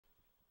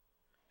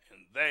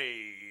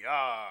they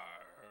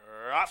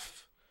are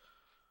off.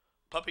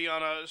 Puppy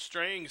on a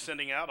String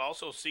sending out,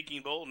 also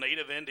Seeking Bull,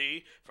 Native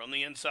Indy from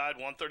the inside,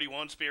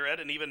 131 Spearhead,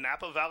 and even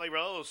Napa Valley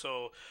Rose.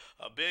 So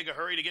a big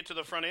hurry to get to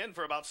the front end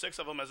for about 6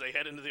 of them as they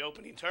head into the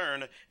opening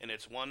turn, and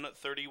it's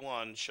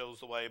 131, shows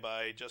the way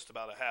by just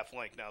about a half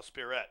length. Now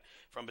Spearhead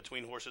from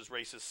between horses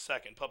races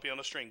second. Puppy on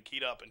a String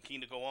keyed up and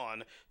keen to go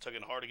on,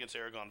 tugging hard against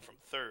Aragon from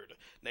third.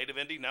 Native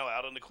Indy now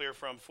out in the clear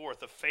from fourth.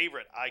 The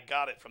favorite, I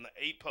Got It, from the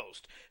 8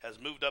 post has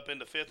moved up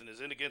into fifth and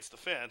is in against the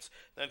fence.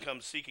 Then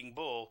comes Seeking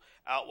Bull,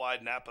 out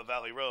wide Napa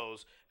Valley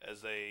Rose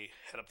as they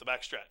head up the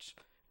backstretch.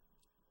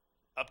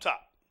 Up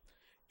top,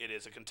 it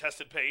is a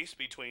contested pace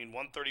between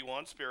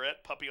 131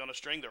 Spearhead, Puppy on a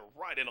String. They're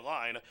right in a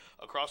line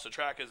across the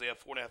track as they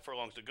have 4.5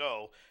 furlongs to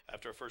go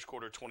after a first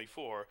quarter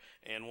 24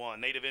 and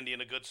 1. Native Indy in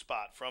a good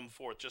spot from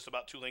fourth, just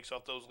about 2 lengths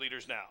off those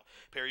leaders now.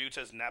 Perry Utes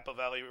has Napa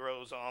Valley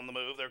Rose on the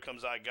move. There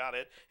comes I Got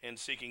It and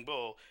Seeking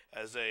Bull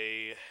as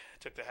they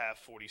took the half,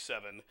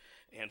 47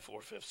 and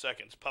 4/5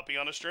 seconds. Puppy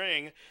on a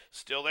String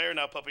still there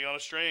now. Puppy on a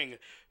String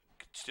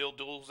still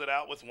duels it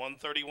out with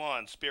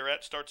 131.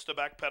 Spearhead starts to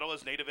backpedal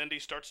as Native Indy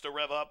starts to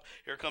rev up.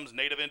 Here comes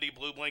Native Indy.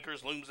 Blue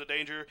blinkers, looms the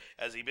danger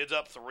as he bids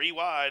up 3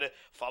 wide.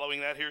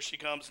 Following that, here she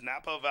comes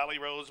Napa Valley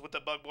Rose with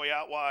the Bug Boy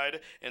out wide.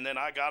 And then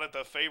I Got It,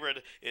 the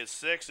favorite, is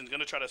 6 and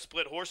going to try to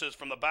split horses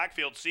from the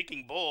backfield.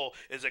 Seeking Bull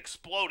is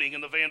exploding in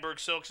the Vanberg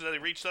Silks as they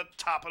reach the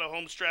top of the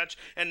home stretch.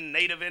 And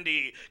Native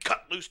Indy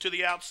cut loose to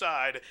the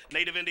outside.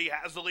 Native Indy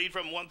has the lead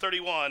from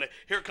 131.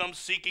 Here comes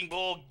Seeking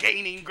Bull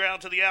gaining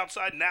ground to the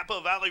outside. Napa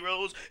Valley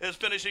Rose is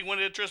finishing with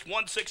interest,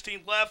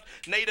 1/16 left.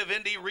 Native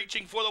Indy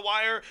reaching for the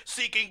wire.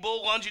 Seeking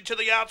Bull lunging to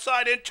the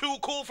outside, and Too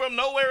Cool from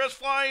Nowhere is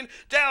flying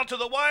down to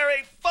the wire.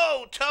 A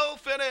photo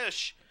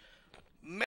finish.